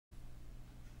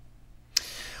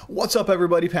What's up,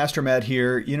 everybody? Pastor Matt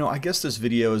here. I guess this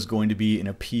video is going to be an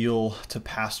appeal to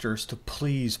pastors to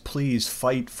please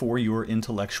fight for your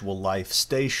intellectual life.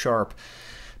 Stay sharp,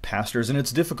 pastors. And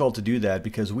it's difficult to do that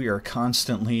because we are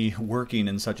constantly working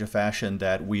in such a fashion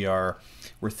that we're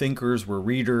thinkers, we're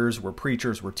readers, we're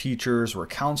preachers, we're teachers, we're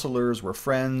counselors, we're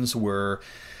friends, we're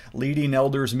leading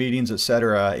elders meetings,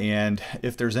 etc. And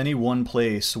if there's any one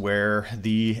place where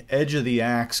the edge of the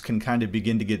axe can kind of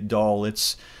begin to get dull,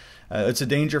 it's a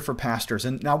danger for pastors.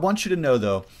 And now I want you to know,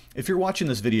 though, if you're watching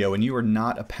this video and you are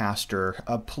not a pastor,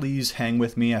 please hang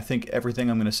with me. I think everything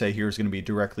I'm going to say here is going to be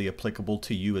directly applicable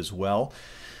to you as well.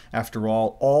 After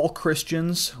all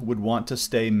Christians would want to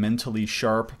stay mentally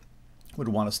sharp, would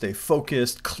want to stay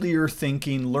focused, clear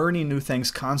thinking, learning new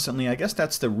things constantly. I guess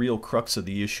that's the real crux of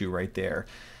the issue right there,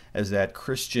 is that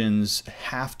Christians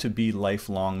have to be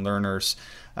lifelong learners.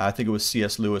 I think it was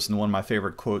C.S. Lewis in one of my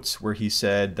favorite quotes where he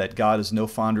said that God is no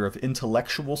fonder of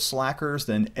intellectual slackers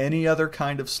than any other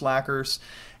kind of slackers.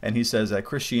 And he says that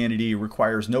Christianity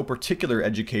requires no particular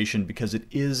education because it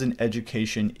is an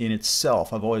education in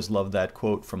itself. I've always loved that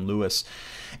quote from Lewis.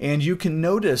 And you can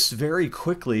notice very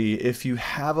quickly if you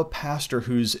have a pastor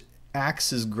whose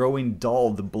axe is growing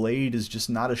dull, the blade is just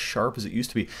not as sharp as it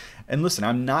used to be. And listen,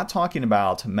 I'm not talking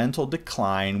about mental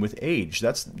decline with age.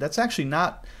 That's actually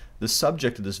not the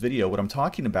subject of this video. What I'm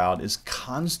talking about is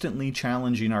constantly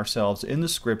challenging ourselves in the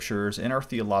scriptures, in our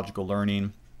theological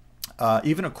learning,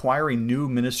 even acquiring new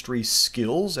ministry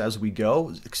skills as we go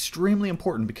is extremely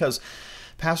important, because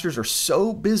pastors are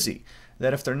so busy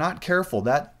that if they're not careful,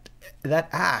 that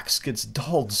axe gets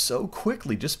dulled so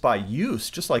quickly just by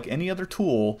use, just like any other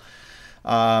tool.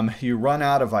 You run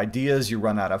out of ideas, you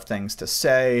run out of things to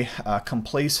say,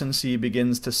 complacency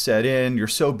begins to set in, you're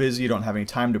so busy you don't have any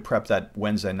time to prep that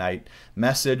Wednesday night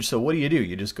message. So what do?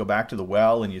 You just go back to the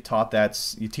well and you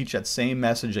teach that same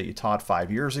message that you taught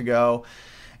 5 years ago.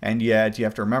 And yet you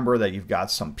have to remember that you've got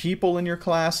some people in your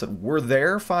class that were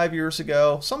there 5 years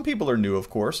ago. Some people are new, of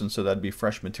course, and so that'd be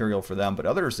fresh material for them. But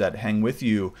others that hang with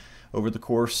you over the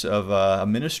course of a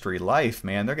ministry life,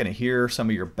 man, they're going to hear some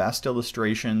of your best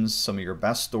illustrations, some of your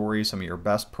best stories, some of your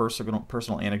best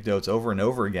personal anecdotes over and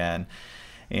over again.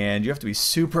 And you have to be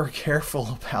super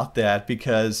careful about that,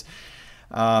 because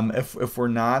if we're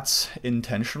not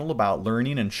intentional about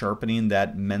learning and sharpening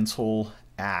that mental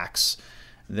axe,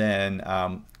 then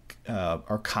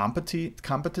our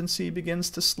competency begins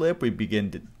to slip. We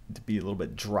begin to be a little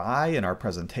bit dry in our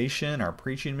presentation, our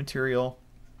preaching material.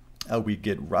 We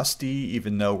get rusty,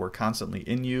 even though we're constantly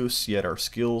in use, yet our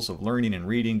skills of learning and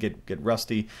reading get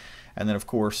rusty. And then, of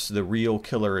course, the real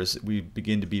killer is we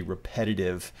begin to be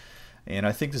repetitive. And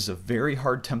I think this is a very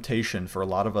hard temptation for a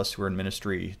lot of us who are in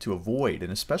ministry to avoid,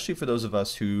 and especially for those of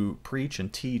us who preach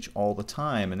and teach all the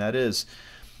time. And that is,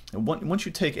 once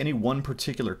you take any one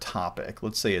particular topic,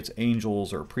 let's say it's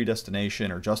angels or predestination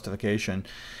or justification,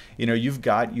 you've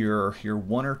got your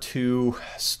one or two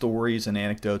stories and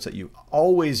anecdotes that you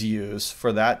always use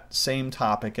for that same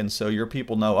topic, and so your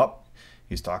people know, oh,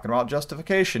 he's talking about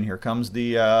justification. Here comes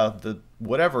the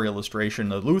whatever illustration,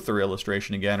 the Luther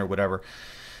illustration again, or whatever.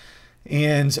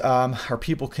 And our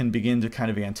people can begin to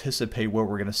kind of anticipate what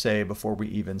we're going to say before we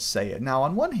even say it. Now,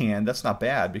 on one hand, that's not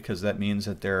bad, because that means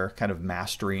that they're kind of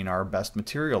mastering our best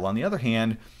material. On the other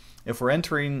hand, if we're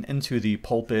entering into the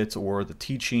pulpit or the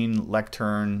teaching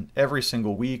lectern every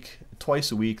single week,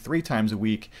 twice a week, 3 times a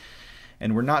week,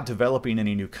 and we're not developing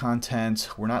any new content,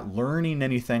 we're not learning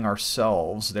anything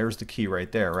ourselves, there's the key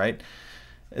right there, right?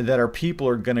 That our people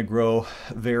are going to grow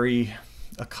very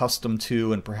accustomed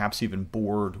to and perhaps even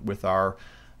bored with our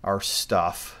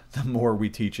stuff the more we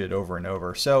teach it over and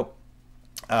over. So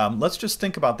let's just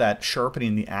think about that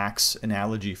sharpening the axe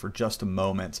analogy for just a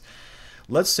moment.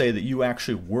 Let's say that you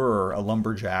actually were a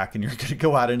lumberjack and you're going to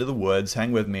go out into the woods,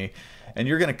 hang with me, and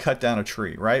you're going to cut down a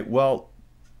tree, right? Well,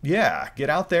 yeah, get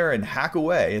out there and hack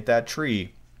away at that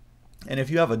tree. And if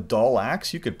you have a dull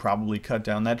axe, you could probably cut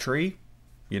down that tree,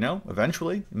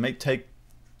 eventually. It may take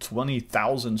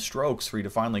 20,000 strokes for you to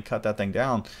finally cut that thing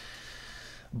down.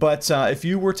 But if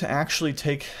you were to actually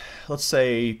take, let's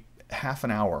say, half an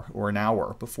hour or an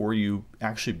hour before you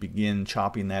actually begin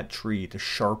chopping that tree to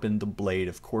sharpen the blade,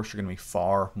 of course you're going to be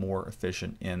far more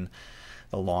efficient in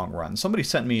the long run. Somebody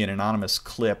sent me an anonymous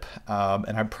clip,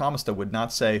 and I promised I would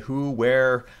not say who,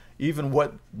 where, even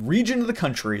what region of the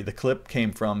country the clip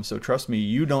came from. So trust me,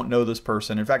 you don't know this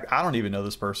person. In fact, I don't even know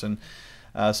this person.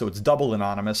 So it's double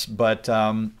anonymous, but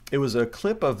it was a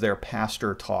clip of their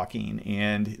pastor talking,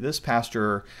 and this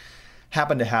pastor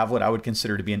happened to have what I would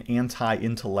consider to be an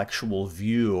anti-intellectual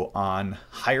view on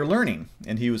higher learning,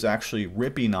 and he was actually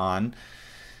ripping on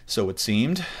So it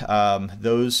seemed,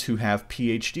 those who have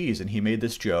PhDs, and he made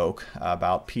this joke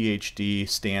about PhD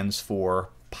stands for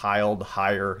piled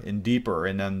higher and deeper,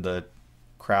 and then the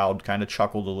crowd kind of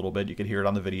chuckled a little bit. You could hear it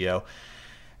on the video.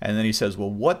 And then he says,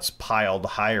 well, what's piled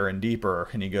higher and deeper?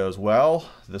 And he goes, well,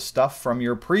 the stuff from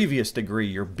your previous degree,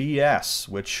 your BS,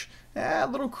 which, a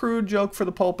little crude joke for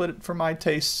the pulpit for my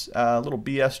tastes, a little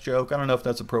BS joke. I don't know if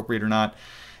that's appropriate or not.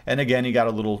 And again, he got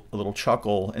a little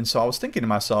chuckle. And so I was thinking to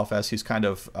myself as he's kind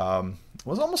of,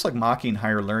 was almost like mocking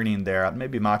higher learning there.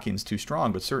 Maybe mocking is too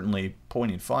strong, but certainly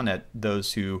pointing fun at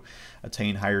those who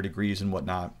attain higher degrees and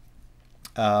whatnot.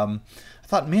 I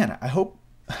thought, man,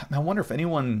 I wonder if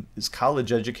anyone is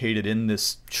college educated in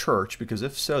this church, because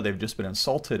if so, they've just been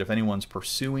insulted. If anyone's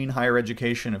pursuing higher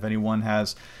education, if anyone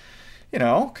has,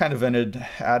 kind of an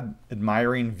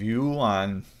admiring view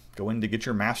on going to get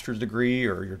your master's degree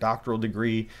or your doctoral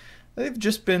degree, they've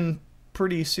just been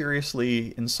pretty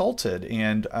seriously insulted.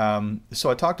 And so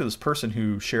I talked to this person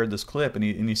who shared this clip, and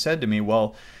he said to me,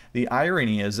 well, the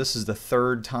irony is this is the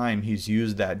third time he's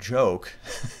used that joke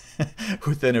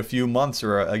within a few months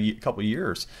or a couple of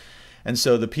years. And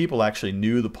so the people actually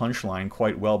knew the punchline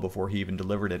quite well before he even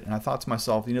delivered it. And I thought to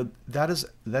myself, that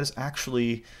is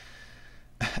actually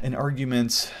an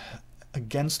argument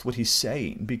against what he's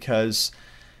saying, because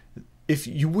if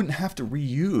you wouldn't have to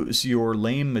reuse your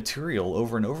lame material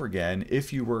over and over again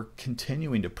if you were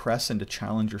continuing to press and to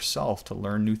challenge yourself to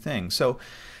learn new things. So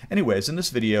anyways, in this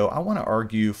video, I want to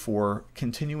argue for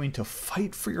continuing to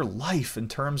fight for your life in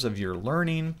terms of your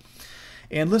learning.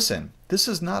 And listen, this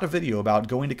is not a video about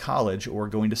going to college or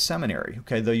going to seminary,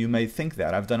 okay? Though you may think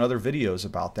that. I've done other videos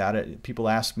about that. People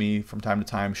ask me from time to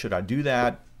time, should I do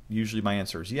that? Usually my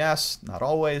answer is yes, not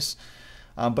always.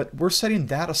 But we're setting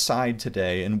that aside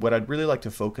today, and what I'd really like to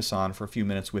focus on for a few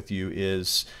minutes with you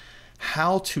is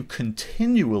how to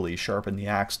continually sharpen the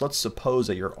axe. Let's suppose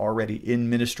that you're already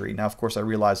in ministry. Now, of course, I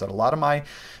realize that a lot of my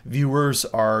viewers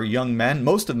are young men.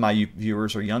 Most of my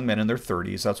viewers are young men in their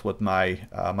 30s. That's what my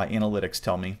analytics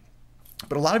tell me.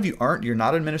 But a lot of you aren't. You're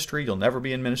not in ministry. You'll never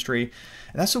be in ministry.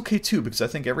 And that's okay too, because I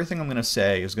think everything I'm going to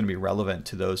say is going to be relevant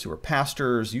to those who are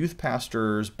pastors, youth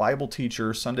pastors, Bible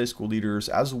teachers, Sunday school leaders,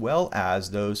 as well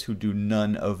as those who do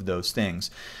none of those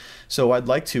things. So I'd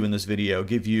like to, in this video,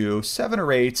 give you 7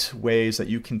 or 8 ways that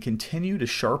you can continue to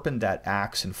sharpen that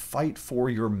axe and fight for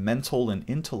your mental and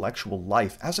intellectual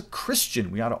life. As a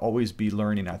Christian, we ought to always be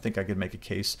learning. I think I could make a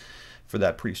case for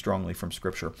that pretty strongly from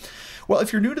Scripture. Well,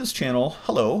 if you're new to this channel,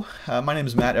 hello. My name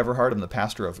is Matt Everhard. I'm the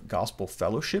pastor of Gospel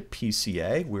Fellowship,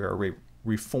 PCA. We're a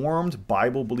Reformed,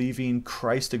 Bible-believing,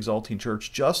 Christ-exalting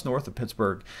church just north of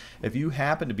Pittsburgh. If you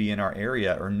happen to be in our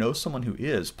area or know someone who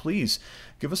is, please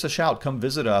give us a shout. Come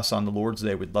visit us on the Lord's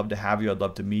Day. We'd love to have you. I'd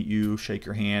love to meet you, shake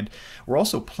your hand. We're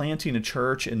also planting a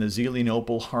church in the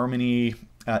Zelienople, Harmony,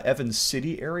 Evans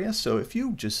City area. So if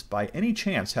you just by any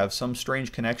chance have some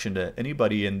strange connection to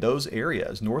anybody in those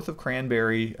areas, north of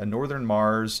Cranberry, northern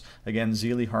Mars, again,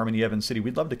 Zele, Harmony, Evans City,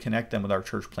 we'd love to connect them with our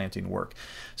church planting work.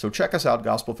 So check us out,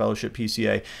 Gospel Fellowship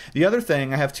PCA. The other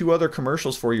thing, I have 2 other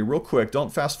commercials for you real quick.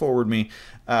 Don't fast forward me,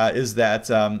 is that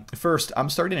first,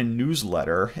 I'm starting a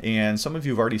newsletter, and some of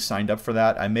you have already signed up for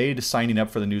that. I made signing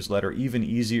up for the newsletter even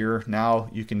easier.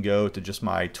 Now you can go to just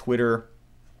my Twitter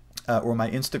or my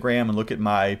Instagram and look at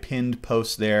my pinned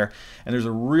posts there, and there's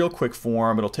a real quick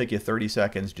form. It'll take you 30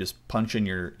 seconds. Just punch in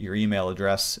your email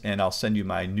address and I'll send you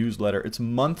my newsletter. It's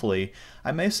monthly.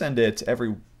 I may send it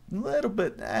every little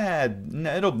bit,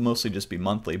 it'll mostly just be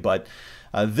monthly, but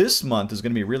this month is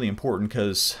going to be really important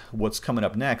because what's coming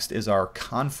up next is our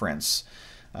conference.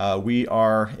 We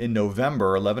are in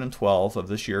November 11 and 12 of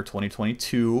this year,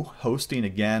 2022, hosting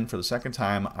again for the second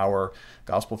time our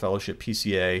Gospel Fellowship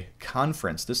PCA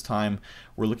conference. This time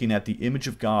we're looking at the image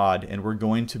of God, and we're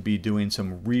going to be doing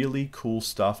some really cool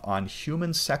stuff on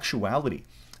human sexuality.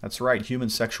 That's right, human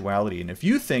sexuality. And if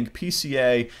you think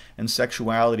PCA and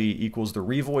sexuality equals the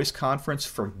Revoice Conference,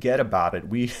 forget about it.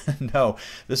 We know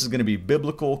this is going to be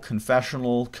biblical,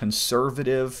 confessional,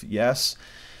 conservative, yes.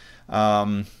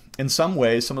 In some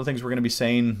ways, some of the things we're going to be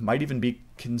saying might even be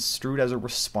construed as a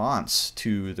response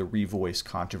to the Revoice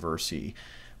controversy.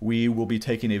 We will be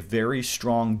taking a very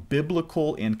strong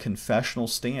biblical and confessional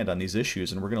stand on these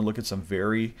issues, and we're going to look at some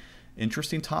very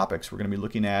interesting topics. We're going to be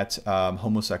looking at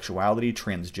homosexuality,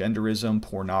 transgenderism,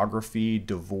 pornography,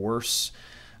 divorce,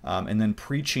 and then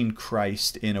preaching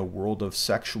Christ in a world of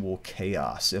sexual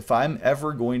chaos. If I'm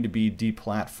ever going to be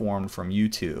deplatformed from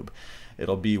YouTube,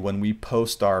 it'll be when we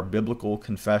post our biblical,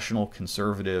 confessional,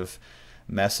 conservative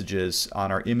messages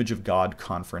on our Image of God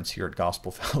conference here at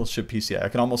Gospel Fellowship PCA. I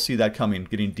can almost see that coming,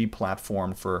 getting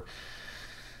deplatformed for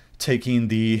taking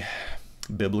the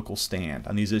biblical stand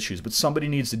on these issues. But somebody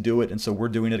needs to do it, and so we're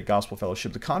doing it at Gospel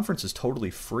Fellowship. The conference is totally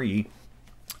free.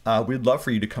 We'd love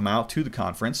for you to come out to the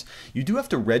conference. You do have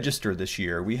to register this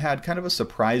year. We had kind of a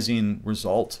surprising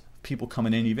result. People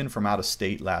coming in even from out of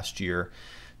state last year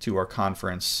to our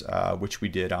conference, which we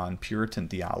did on Puritan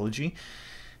theology.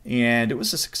 And it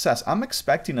was a success. I'm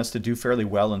expecting us to do fairly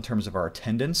well in terms of our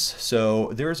attendance.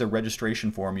 So there is a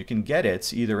registration form. You can get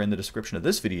it either in the description of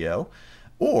this video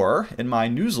or in my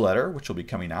newsletter, which will be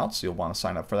coming out, so you'll want to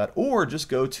sign up for that, or just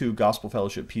go to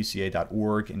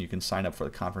gospelfellowshippca.org and you can sign up for the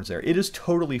conference there. It is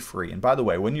totally free. And by the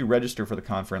way, when you register for the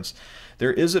conference,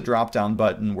 there is a drop-down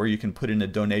button where you can put in a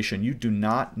donation. You do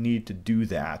not need to do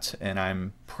that, and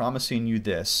I'm promising you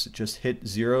this. Just hit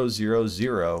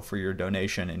 000 for your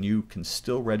donation and you can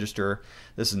still register.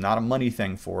 This is not a money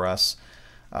thing for us.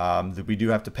 We do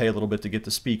have to pay a little bit to get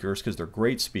the speakers because they're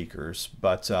great speakers,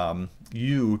 but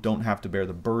you don't have to bear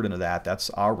the burden of that. That's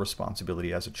our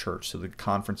responsibility as a church. So the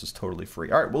conference is totally free.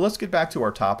 All right, well, let's get back to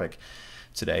our topic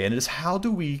today, and it is how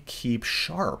do we keep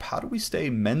sharp? How do we stay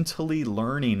mentally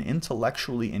learning,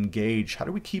 intellectually engaged? How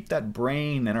do we keep that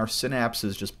brain and our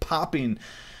synapses just popping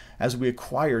as we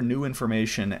acquire new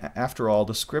information? After all,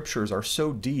 the scriptures are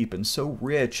so deep and so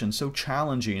rich and so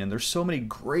challenging, and there's so many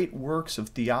great works of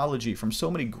theology from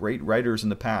so many great writers in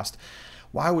the past.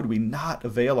 Why would we not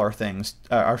avail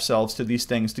ourselves to these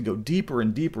things to go deeper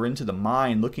and deeper into the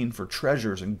mind, looking for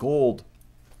treasures and gold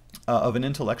of an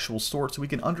intellectual sort so we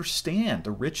can understand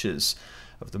the riches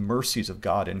of the mercies of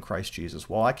God in Christ Jesus?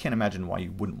 Well, I can't imagine why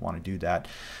you wouldn't want to do that.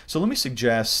 So let me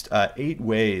suggest 8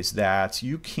 ways that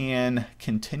you can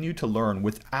continue to learn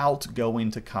without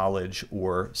going to college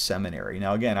or seminary.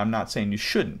 Now, again, I'm not saying you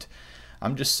shouldn't.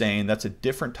 I'm just saying that's a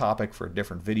different topic for a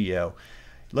different video.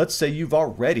 Let's say you've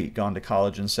already gone to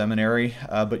college and seminary,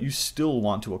 but you still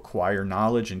want to acquire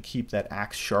knowledge and keep that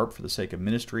axe sharp for the sake of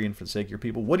ministry and for the sake of your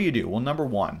people. What do you do? Well, number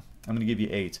 1, I'm going to give you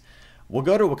 8. We'll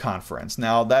go to a conference.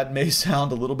 Now, that may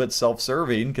sound a little bit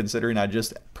self-serving considering I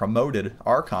just promoted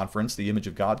our conference, the Image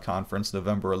of God Conference,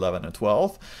 November 11th and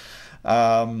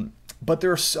 12th. But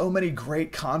there are so many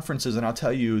great conferences, and I'll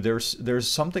tell you, there's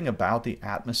something about the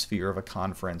atmosphere of a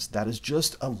conference that is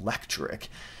just electric.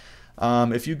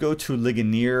 If you go to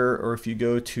Ligonier, or if you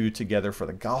go to Together for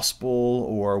the Gospel,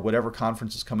 or whatever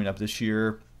conference is coming up this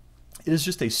year, it is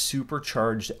just a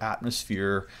supercharged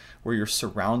atmosphere where you're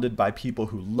surrounded by people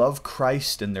who love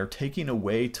Christ and they're taking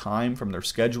away time from their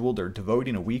schedule. They're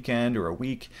devoting a weekend or a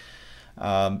week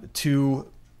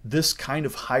to this kind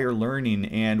of higher learning.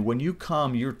 And when you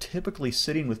come, you're typically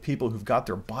sitting with people who've got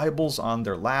their Bibles on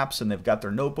their laps and they've got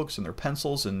their notebooks and their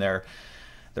pencils and their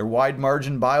wide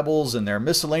margin Bibles and their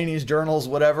miscellaneous journals,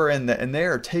 whatever, and they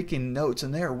are taking notes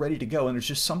and they are ready to go. And there's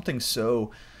just something so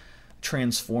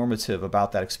transformative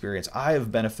about that experience. I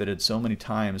have benefited so many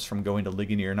times from going to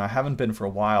Ligonier, and I haven't been for a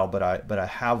while, but I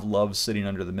have loved sitting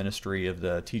under the ministry of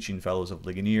the teaching fellows of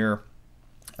Ligonier.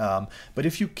 But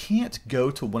if you can't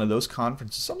go to one of those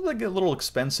conferences, some of them get a little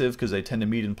expensive because they tend to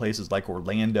meet in places like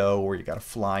Orlando, where you got to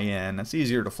fly in. It's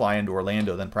easier to fly into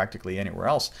Orlando than practically anywhere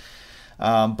else.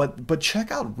 But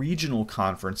check out regional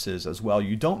conferences as well.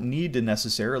 You don't need to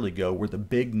necessarily go where the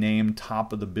big name,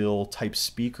 top of the bill type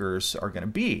speakers are going to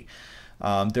be.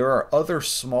 There are other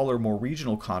smaller, more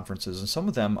regional conferences, and some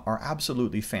of them are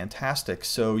absolutely fantastic.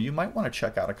 So you might want to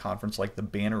check out a conference like the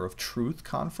Banner of Truth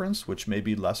Conference, which may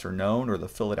be lesser known, or the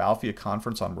Philadelphia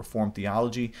Conference on Reformed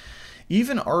Theology.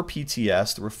 Even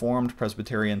RPTS, the Reformed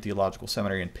Presbyterian Theological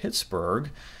Seminary in Pittsburgh,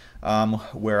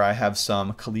 where I have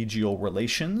some collegial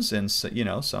relations and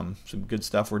some good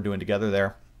stuff we're doing together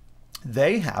there.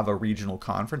 They have a regional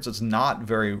conference. It's not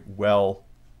very well,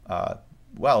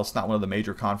 it's not one of the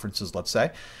major conferences, let's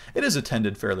say. It is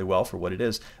attended fairly well for what it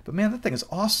is. But man, that thing is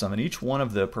awesome. And each one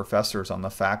of the professors on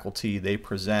the faculty, they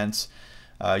present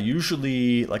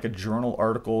usually like a journal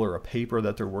article or a paper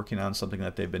that they're working on, something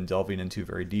that they've been delving into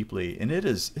very deeply. And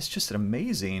it's just an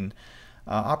amazing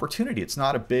opportunity. It's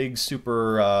not a big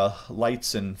super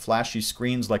lights and flashy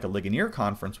screens like a Ligonier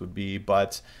conference would be,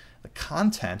 but the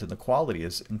content and the quality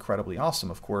is incredibly awesome.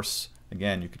 Of course,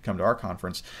 again, you could come to our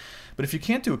conference. But if you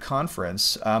can't do a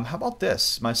conference, how about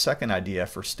this? My second idea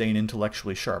for staying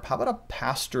intellectually sharp. How about a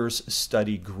pastor's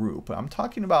study group? I'm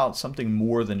talking about something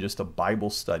more than just a Bible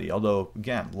study, although,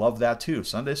 again, love that too.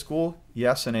 Sunday school,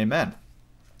 yes and amen.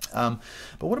 But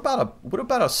what about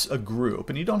a group?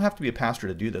 And you don't have to be a pastor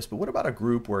to do this, but what about a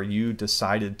group where you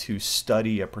decided to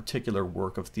study a particular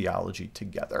work of theology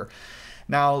together?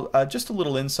 Now, just a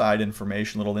little inside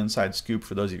information, a little inside scoop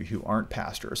for those of you who aren't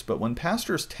pastors, but when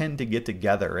pastors tend to get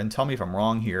together, and tell me if I'm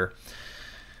wrong here,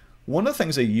 One of the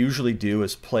things I usually do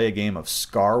is play a game of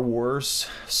Scar Wars,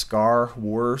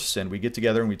 and we get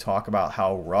together and we talk about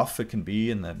how rough it can be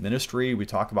in the ministry. We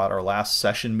talk about our last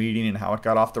session meeting and how it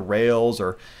got off the rails,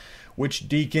 or which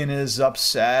deacon is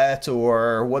upset,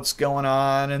 or what's going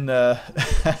on in the,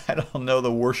 I don't know, the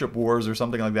worship wars or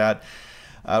something like that.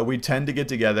 We tend to get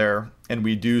together and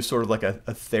we do sort of like a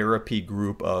therapy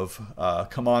group of,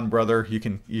 come on, brother, you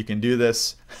can do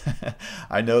this.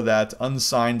 I know that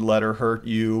unsigned letter hurt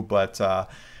you, but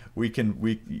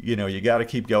you know, you got to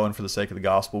keep going for the sake of the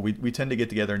gospel. We tend to get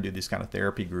together and do these kind of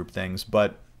therapy group things.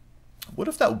 But what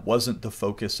if that wasn't the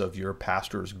focus of your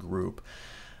pastor's group?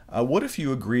 What if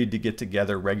you agreed to get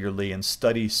together regularly and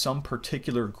study some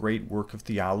particular great work of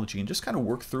theology and just kind of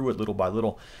work through it little by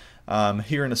little?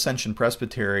 Here in Ascension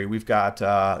Presbytery, we've got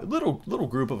a little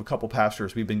group of a couple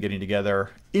pastors. We've been getting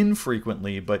together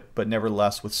infrequently, but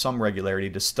nevertheless with some regularity,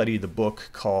 to study the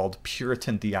book called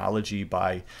Puritan Theology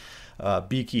by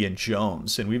Beakey and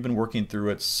Jones. And we've been working through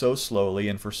it so slowly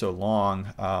and for so long,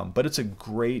 but it's a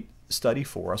great study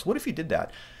for us. What if you did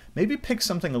that? Maybe pick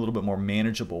something a little bit more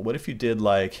manageable. What if you did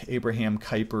like Abraham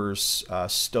Kuyper's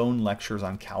Stone Lectures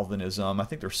on Calvinism? I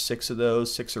think there's 6 of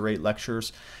those, 6 or 8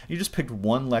 lectures. You just picked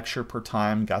one lecture per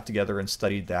time, got together and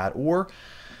studied that. Or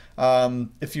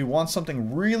if you want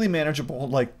something really manageable,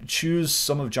 like choose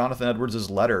some of Jonathan Edwards'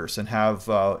 letters and have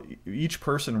each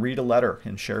person read a letter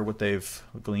and share what they've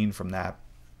gleaned from that.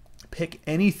 Pick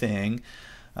anything.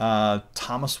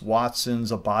 Thomas Watson's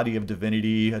A Body of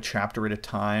Divinity, a chapter at a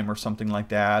time, or something like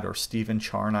that, or Stephen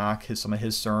Charnock, some of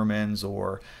his sermons,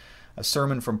 or a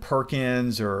sermon from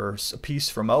Perkins, or a piece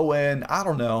from Owen. I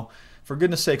don't know. For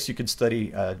goodness sakes, you could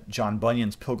study John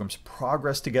Bunyan's Pilgrim's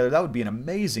Progress together. That would be an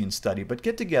amazing study. But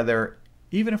get together,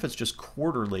 even if it's just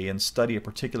quarterly, and study a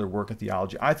particular work of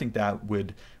theology. I think that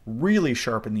would really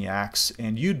sharpen the axe,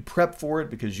 and you'd prep for it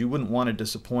because you wouldn't want to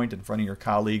disappoint in front of your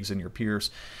colleagues and your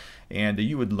peers. And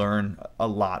you would learn a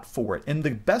lot for it. And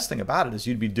the best thing about it is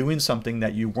you'd be doing something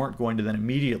that you weren't going to then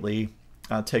immediately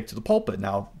take to the pulpit.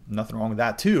 Now, nothing wrong with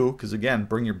that too, because again,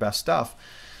 bring your best stuff.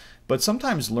 But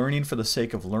sometimes learning for the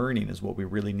sake of learning is what we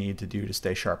really need to do to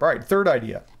stay sharp. All right, third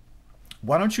idea.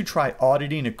 Why don't you try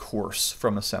auditing a course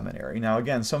from a seminary? Now,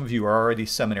 again, some of you are already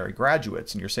seminary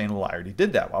graduates, and you're saying, well, I already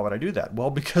did that. Why would I do that? Well,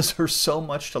 because there's so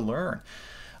much to learn.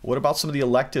 What about some of the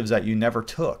electives that you never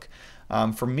took?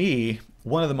 For me,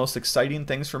 one of the most exciting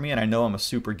things for me, and I know I'm a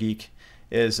super geek,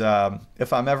 is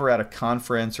if I'm ever at a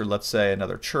conference, or let's say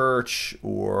another church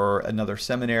or another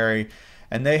seminary,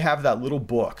 and they have that little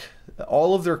book,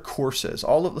 all of their courses,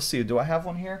 let's see, do I have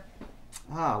one here?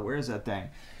 Where is that thing?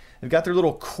 They've got their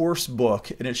little course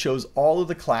book, and it shows all of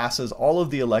the classes, all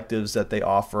of the electives that they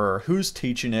offer, who's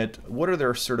teaching it, what are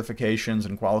their certifications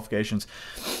and qualifications.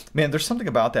 Man, there's something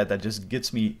about that just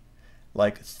gets me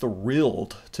like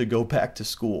thrilled to go back to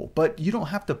school. But you don't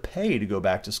have to pay to go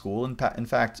back to school. In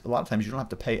fact, a lot of times you don't have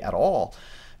to pay at all,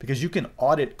 because you can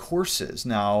audit courses.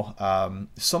 Now,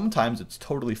 sometimes it's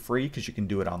totally free because you can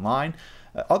do it online.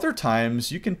 Other times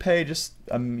you can pay just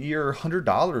a mere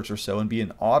 $100 or so and be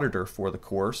an auditor for the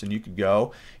course, and you could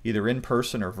go either in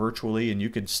person or virtually, and you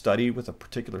could study with a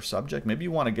particular subject. Maybe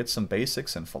you want to get some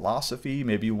basics in philosophy.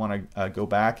 Maybe you want to go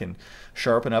back and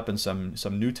sharpen up in some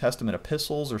New Testament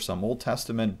epistles or some Old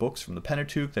Testament books from the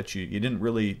Pentateuch that you didn't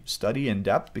really study in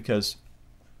depth, because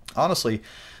honestly,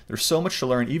 there's so much to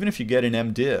learn. Even if you get an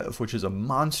MDiv, which is a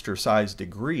monster-sized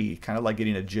degree, kind of like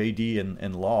getting a JD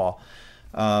in law,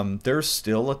 there's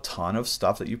still a ton of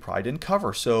stuff that you probably didn't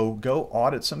cover. So go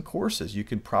audit some courses. You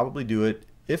can probably do it,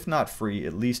 if not free,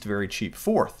 at least very cheap.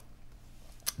 Fourth,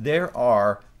 there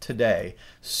are today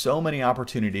so many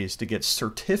opportunities to get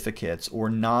certificates or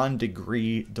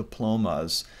non-degree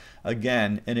diplomas,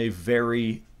 again, in a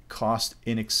very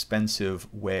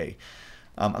cost-inexpensive way.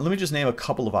 Let me just name a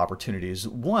couple of opportunities.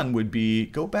 One would be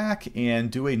go back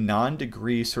and do a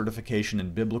non-degree certification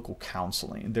in biblical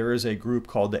counseling. There is a group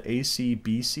called the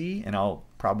ACBC, and I'll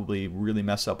probably really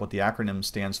mess up what the acronym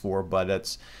stands for, but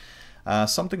it's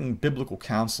something biblical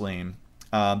counseling.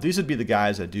 These would be the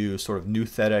guys that do sort of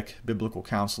nouthetic biblical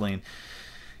counseling.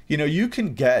 You know, you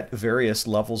can get various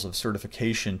levels of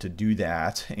certification to do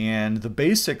that, and the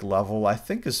basic level, I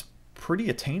think, is pretty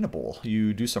attainable.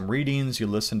 You do some readings, you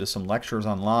listen to some lectures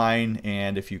online,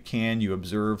 and if you can, you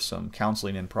observe some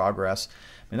counseling in progress. I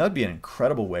mean, that'd be an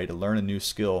incredible way to learn a new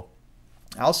skill.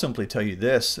 I'll simply tell you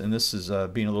this, and this is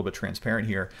being a little bit transparent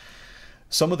here.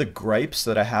 Some of the gripes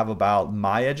that I have about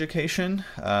my education,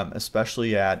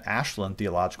 especially at Ashland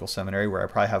Theological Seminary, where I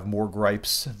probably have more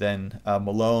gripes than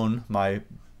Malone, my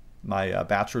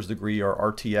bachelor's degree, or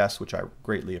RTS, which I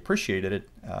greatly appreciated,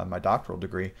 my doctoral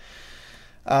degree.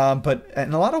 But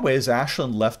in a lot of ways,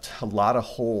 Ashland left a lot of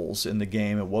holes in the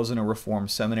game. It wasn't a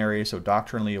Reformed seminary, so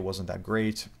doctrinally it wasn't that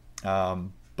great.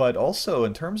 But also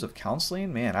in terms of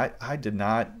counseling, man, I did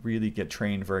not really get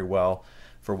trained very well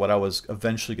for what I was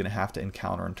eventually going to have to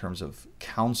encounter in terms of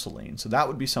counseling. So that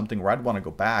would be something where I'd want to go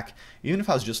back, even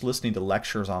if I was just listening to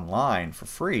lectures online for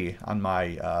free on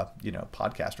my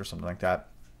podcast or something like that.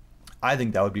 I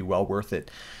think that would be well worth it.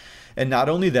 And not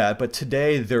only that, but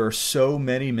today there are so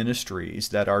many ministries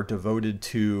that are devoted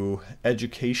to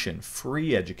education,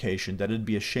 free education, that it'd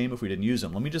be a shame if we didn't use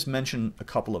them. Let me just mention a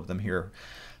couple of them here.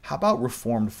 How about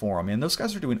Reformed Forum? And those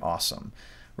guys are doing awesome.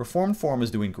 Reformed Forum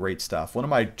is doing great stuff. One of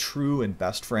my true and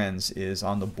best friends is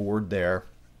on the board there.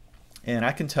 And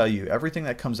I can tell you, everything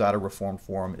that comes out of Reformed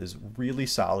Forum is really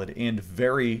solid and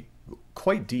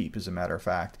quite deep, as a matter of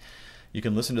fact. You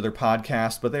can listen to their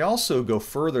podcast, but they also go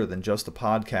further than just the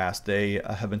podcast. They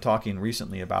have been talking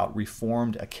recently about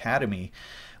Reformed Academy,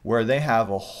 where they have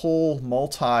a whole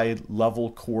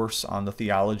multi-level course on the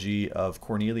theology of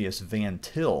Cornelius Van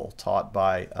Til, taught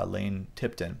by Lane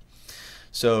Tipton.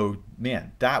 So,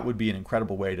 man, that would be an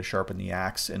incredible way to sharpen the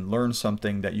axe and learn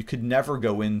something that you could never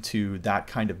go into that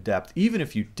kind of depth, even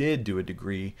if you did do a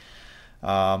degree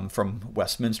from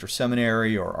Westminster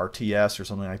Seminary or RTS or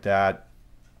something like that.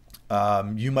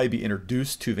 You might be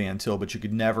introduced to Van Til, but you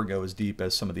could never go as deep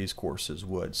as some of these courses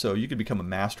would. So you could become a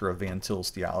master of Van Til's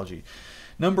theology.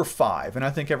 Number 5, and I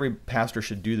think every pastor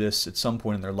should do this at some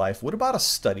point in their life, what about a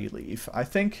study leave? I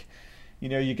think,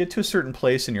 you get to a certain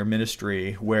place in your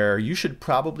ministry where you should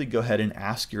probably go ahead and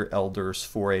ask your elders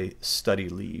for a study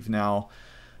leave. Now,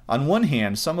 on one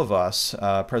hand, some of us,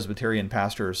 Presbyterian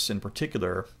pastors in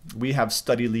particular, we have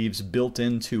study leaves built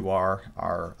into our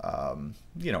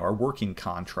working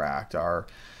contract, our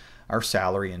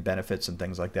salary and benefits and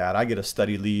things like that. I get a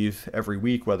study leave every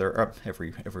week,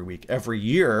 every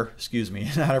year, excuse me,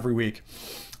 not every week.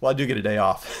 Well, I do get a day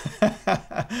off.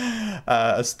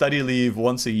 A study leave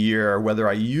once a year, whether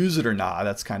I use it or not,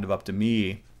 that's kind of up to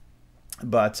me.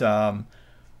 But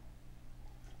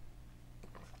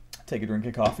take a drink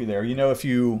of coffee there. If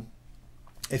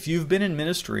you've been in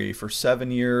ministry for 7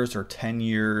 years or 10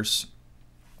 years,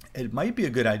 it might be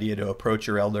a good idea to approach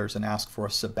your elders and ask for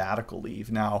a sabbatical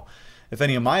leave. Now, if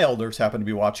any of my elders happen to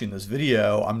be watching this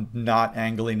video, I'm not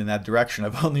angling in that direction.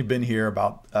 I've only been here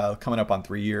about coming up on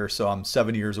 3 years, so I'm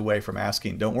 7 years away from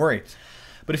asking. Don't worry.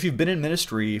 But if you've been in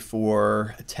ministry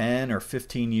for 10 or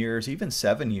 15 years, even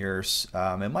 7 years,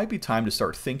 it might be time to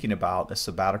start thinking about a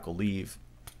sabbatical leave.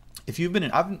 If you've been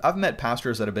I've met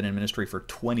pastors that have been in ministry for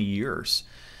 20 years,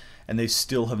 and they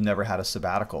still have never had a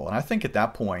sabbatical. And I think at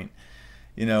that point,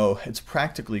 it's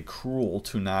practically cruel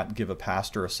to not give a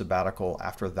pastor a sabbatical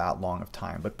after that long of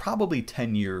time. But probably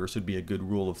 10 years would be a good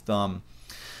rule of thumb.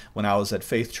 When I was at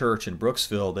Faith Church in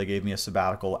Brooksville, they gave me a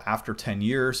sabbatical after 10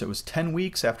 years. It was 10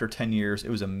 weeks after 10 years. It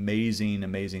was amazing,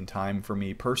 amazing time for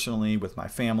me personally with my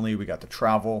family. We got to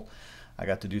travel. I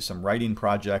got to do some writing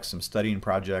projects, some studying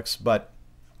projects. But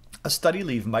a study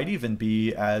leave might even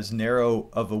be as narrow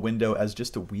of a window as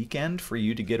just a weekend for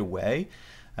you to get away.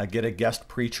 Get a guest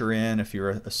preacher in if you're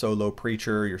a solo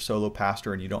preacher, you're a solo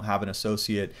pastor and you don't have an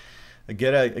associate.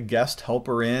 Get a guest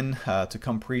helper in to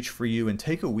come preach for you and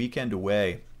take a weekend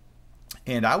away.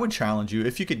 And I would challenge you,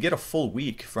 if you could get a full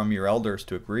week from your elders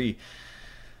to agree,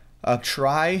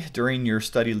 try during your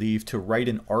study leave to write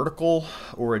an article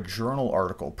or a journal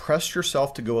article. Press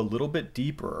yourself to go a little bit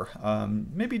deeper.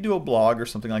 Maybe do a blog or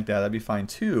something like that. That'd be fine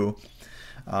too.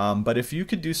 But if you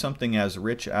could do something as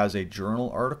rich as a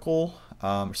journal article,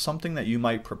 something that you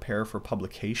might prepare for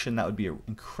publication, that would be an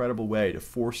incredible way to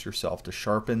force yourself to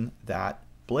sharpen that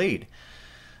blade.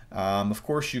 Of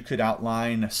course, you could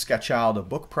sketch out a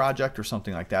book project or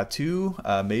something like that too.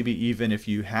 Maybe even if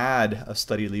you had a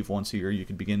study leave once a year, you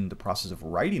could begin the process of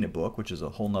writing a book, which is a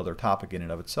whole nother topic in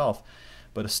and of itself.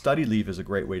 But a study leave is a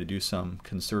great way to do some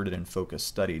concerted and focused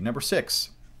study. Number 6,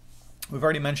 we've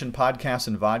already mentioned podcasts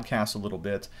and vodcasts a little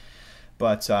bit.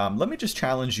 But let me just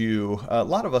challenge you. A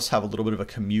lot of us have a little bit of a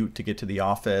commute to get to the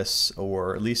office,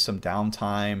 or at least some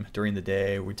downtime during the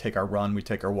day. We take our run, we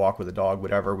take our walk with a dog,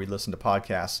 whatever. We listen to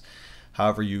podcasts,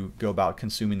 however you go about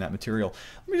consuming that material.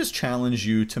 Let me just challenge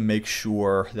you to make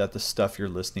sure that the stuff you're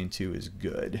listening to is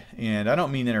good. And I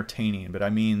don't mean entertaining, but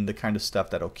I mean the kind of stuff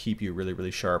that'll keep you really,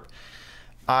 really sharp.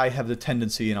 I have the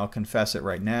tendency, and I'll confess it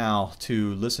right now,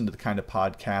 to listen to the kind of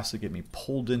podcasts that get me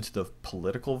pulled into the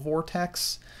political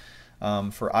vortex.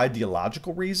 For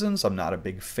ideological reasons, I'm not a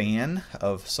big fan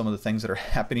of some of the things that are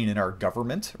happening in our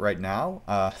government right now.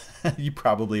 You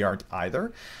probably aren't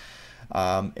either.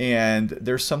 And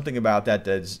there's something about that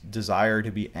desire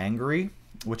to be angry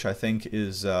which I think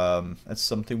is that's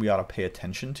something we ought to pay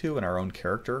attention to in our own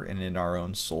character and in our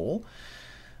own soul.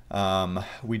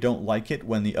 We don't like it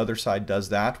when the other side does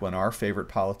that, when our favorite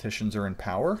politicians are in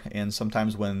power, and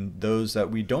sometimes when those that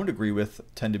we don't agree with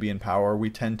tend to be in power, we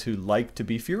tend to like to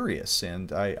be furious.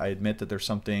 And I admit that there's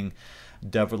something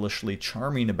devilishly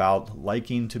charming about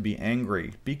liking to be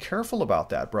angry. Be careful about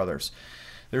that, brothers.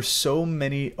 There's so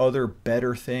many other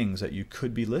better things that you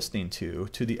could be listening to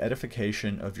the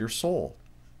edification of your soul.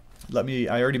 I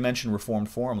already mentioned Reformed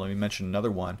Forum. Let me mention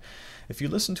another one. If you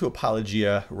listen to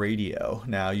Apologia Radio,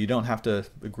 now you don't have to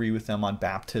agree with them on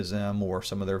baptism or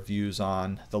some of their views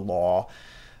on the law,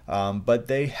 but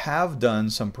they have done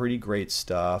some pretty great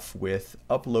stuff with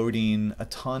uploading a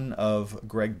ton of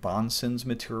Greg Bahnsen's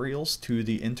materials to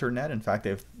the internet. In fact,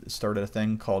 they've started a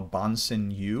thing called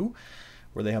Bahnsen U,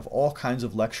 where they have all kinds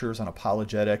of lectures on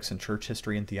apologetics and church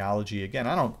history and theology. Again,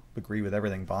 I don't agree with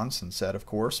everything Bahnsen said, of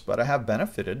course, but I have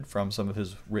benefited from some of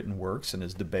his written works and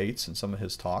his debates and some of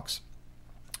his talks.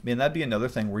 I mean, that'd be another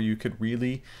thing where you could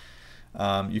really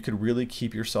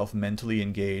keep yourself mentally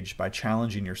engaged by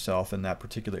challenging yourself in that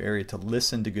particular area to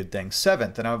listen to good things.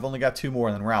 Seventh, and I've only got two more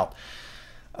and then we're out.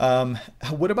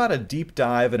 What about a deep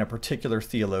dive in a particular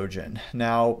theologian?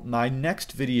 Now, my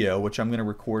next video, which I'm going to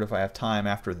record if I have time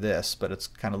after this, but it's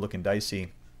kind of looking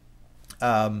dicey,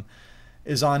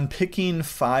 is on picking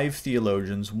 5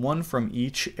 theologians, one from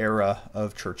each era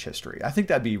of church history. I think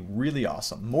that'd be really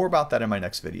awesome. More about that in my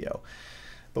next video.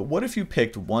 But what if you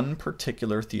picked one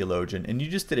particular theologian and you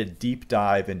just did a deep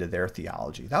dive into their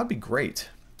theology? That would be great.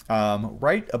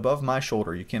 Right above my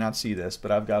shoulder, you cannot see this,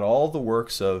 but I've got all the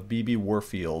works of B.B.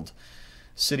 Warfield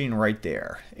sitting right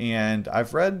there. And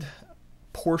I've read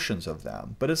portions of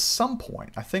them, but at some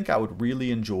point, I think I would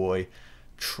really enjoy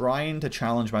trying to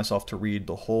challenge myself to read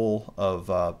the whole of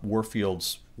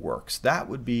Warfield's works. That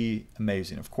would be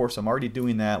amazing. Of course, I'm already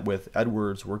doing that with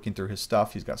Edwards, working through his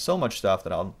stuff. He's got so much stuff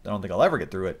that I don't think I'll ever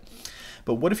get through it.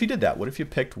 But what if you did that? What if you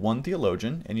picked one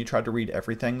theologian and you tried to read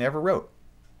everything they ever wrote?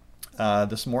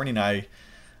 This morning I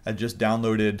just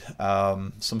downloaded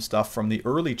some stuff from the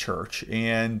early church,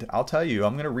 and I'll tell you,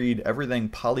 I'm going to read everything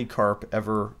Polycarp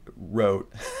ever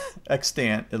wrote,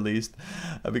 extant at least,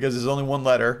 because there's only one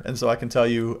letter, and so I can tell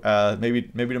you, maybe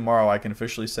tomorrow I can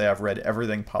officially say I've read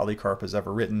everything Polycarp has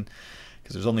ever written,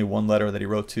 because there's only one letter that he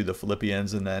wrote to the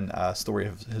Philippians, and then a story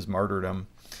of his martyrdom.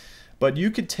 But you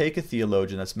could take a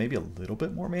theologian that's maybe a little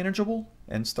bit more manageable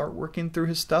and start working through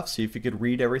his stuff, see if you could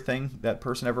read everything that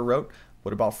person ever wrote.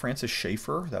 What about Francis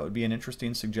Schaeffer? That would be an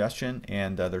interesting suggestion,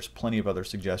 and there's plenty of other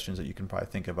suggestions that you can probably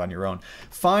think of on your own.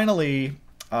 Finally,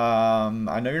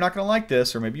 I know you're not going to like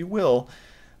this, or maybe you will,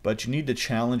 but you need to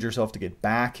challenge yourself to get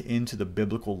back into the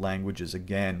biblical languages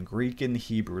again. Greek and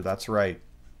Hebrew, that's right.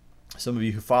 Some of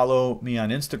you who follow me on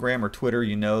Instagram or Twitter,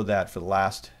 you know that for the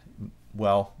last,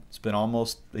 well, it's been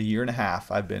almost a year and a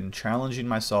half, I've been challenging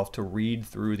myself to read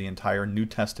through the entire New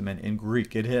Testament in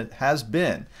Greek. It has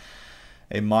been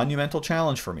a monumental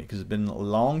challenge for me because it's been a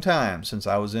long time since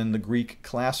I was in the Greek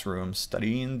classroom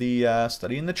studying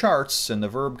the charts and the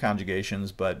verb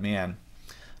conjugations. But man,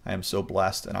 I am so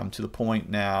blessed, and I'm to the point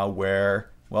now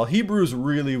where, well, Hebrews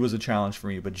really was a challenge for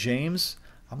me, but James,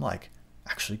 I'm like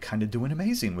actually kind of doing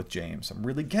amazing with James. I'm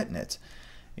really getting it.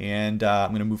 And I'm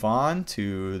going to move on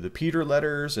to the Peter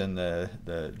letters and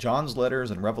the John's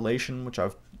letters and Revelation, which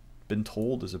I've been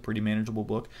told is a pretty manageable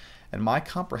book. And my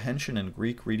comprehension and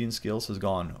Greek reading skills has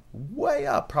gone way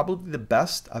up, probably the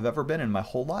best I've ever been in my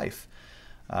whole life.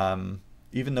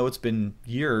 Even though it's been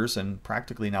years and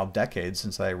practically now decades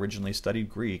since I originally studied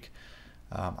Greek,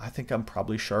 I think I'm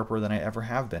probably sharper than I ever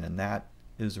have been. And that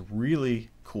is really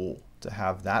cool to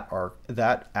have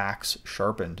that axe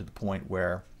sharpened to the point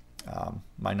where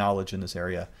my knowledge in this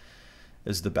area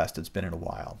is the best it's been in a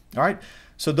while. All right,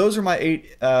 so those are my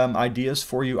 8 ideas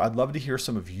for you. I'd love to hear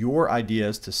some of your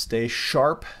ideas to stay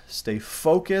sharp, stay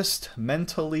focused,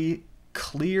 mentally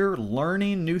clear,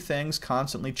 learning new things,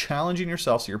 constantly challenging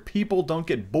yourself so your people don't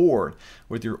get bored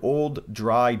with your old,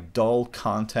 dry, dull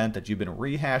content that you've been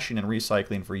rehashing and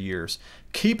recycling for years.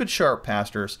 Keep it sharp,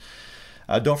 pastors.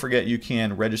 Don't forget you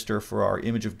can register for our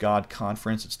Image of God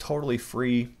conference. It's totally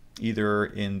free, either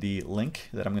in the link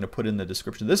that I'm going to put in the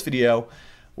description of this video,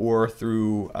 or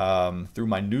through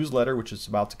my newsletter, which is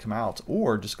about to come out,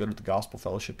 or just go to the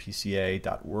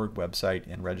gospelfellowshippca.org website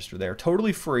and register there.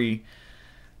 Totally free,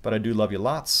 but I do love you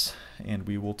lots, and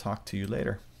we will talk to you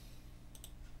later.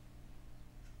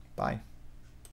 Bye.